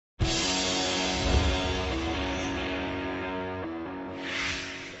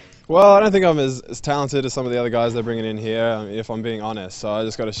Well, I don't think I'm as talented as some of the other guys they're bringing in here, if I'm being honest. So I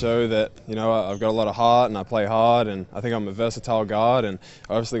just got to show that, I've got a lot of heart and I play hard, and I think I'm a versatile guard, and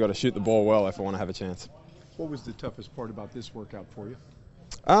I obviously got to shoot the ball well if I want to have a chance. What was the toughest part about this workout for you?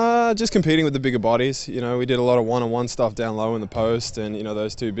 Just competing with the bigger bodies. We did a lot of one-on-one stuff down low in the post, and,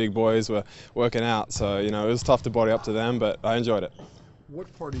 those two big boys were working out. So, it was tough to body up to them, but I enjoyed it.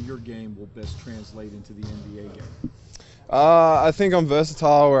 What part of your game will best translate into the NBA game? I think I'm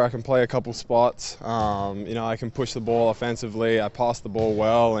versatile where I can play a couple spots. I can push the ball offensively, I pass the ball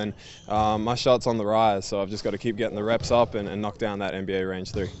well, and my shot's on the rise, so I've just got to keep getting the reps up and knock down that NBA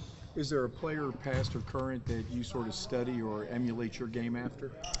range 3. Is there a player, past or current, that you sort of study or emulate your game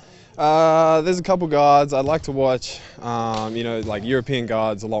after? There's a couple guards I'd like to watch, like European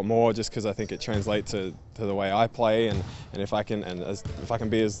guards a lot more, just because I think it translates to the way I play, and if I can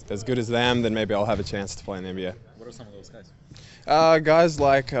be as good as them, then maybe I'll have a chance to play in the NBA. What are some of those guys? Guys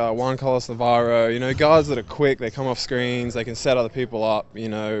like Juan Carlos Navarro, guys that are quick, they come off screens, they can set other people up,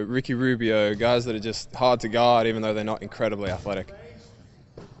 Ricky Rubio, guys that are just hard to guard even though they're not incredibly athletic.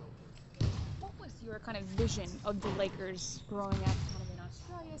 What was your kind of vision of the Lakers growing up kind of in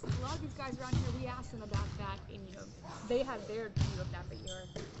Australia? So a lot of these guys around here, we asked them about that, and they have their view of that, but you're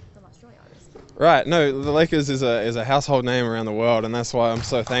from Australia, obviously. Right. No, the Lakers is a household name around the world, and that's why I'm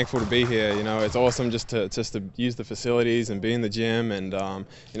so thankful to be here. It's awesome just to use the facilities and be in the gym, and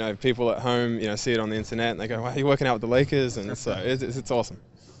people at home see it on the internet and they go, "Wow, you're working out with the Lakers," and so it's awesome.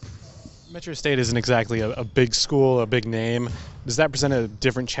 Metro State isn't exactly a big school, a big name. Does that present a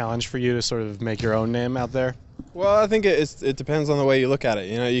different challenge for you to sort of make your own name out there? Well, I think it depends on the way you look at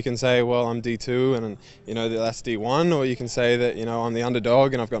it. You can say, well, I'm D2 and that's D1, or you can say that I'm the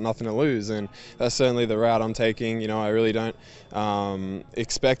underdog and I've got nothing to lose, and that's certainly the route I'm taking. I really don't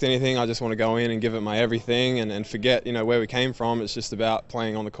expect anything. I just want to go in and give it my everything and forget where we came from. It's just about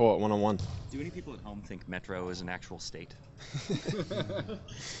playing on the court one-on-one. Do any people at home think Metro is an actual state?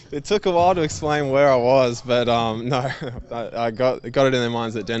 It took a while to explain where I was, but no, I got it in their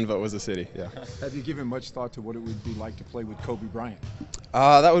minds that Denver was a city. Yeah. Have you given much thought to what it would be like to play with Kobe Bryant?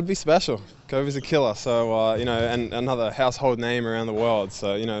 That would be special. Kobe's a killer, so and another household name around the world.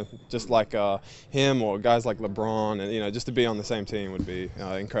 So just like him or guys like LeBron, and just to be on the same team would be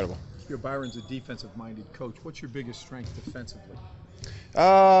incredible. Byron's a defensive-minded coach. What's your biggest strength defensively?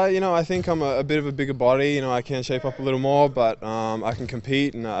 I think I'm a bit of a bigger body. I can shape up a little more, but I can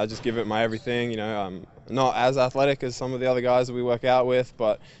compete, and I just give it my everything. I'm not as athletic as some of the other guys that we work out with,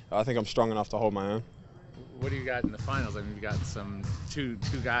 but I think I'm strong enough to hold my own. What do you got in the finals? I mean, you got two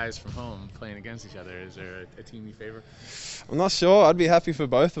guys from home playing against each other. Is there a team you favor? I'm not sure. I'd be happy for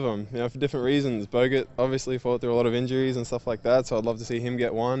both of them, for different reasons. Bogut obviously fought through a lot of injuries and stuff like that, so I'd love to see him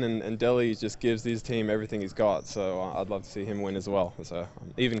get one. And Delhi just gives his team everything he's got, so I'd love to see him win as well. So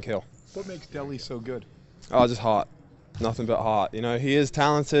even kill. What makes Delhi so good? Oh, just heart. Nothing but heart. He is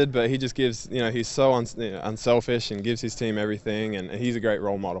talented, but he just gives. He's so unselfish and gives his team everything, and he's a great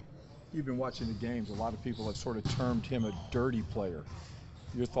role model. You've been watching the games. A lot of people have sort of termed him a dirty player.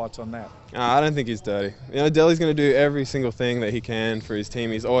 Your thoughts on that? I don't think he's dirty. Delhi's going to do every single thing that he can for his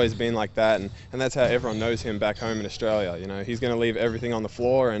team. He's always been like that, and that's how everyone knows him back home in Australia. He's going to leave everything on the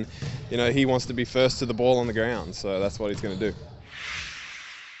floor, and he wants to be first to the ball on the ground, so that's what he's going to do.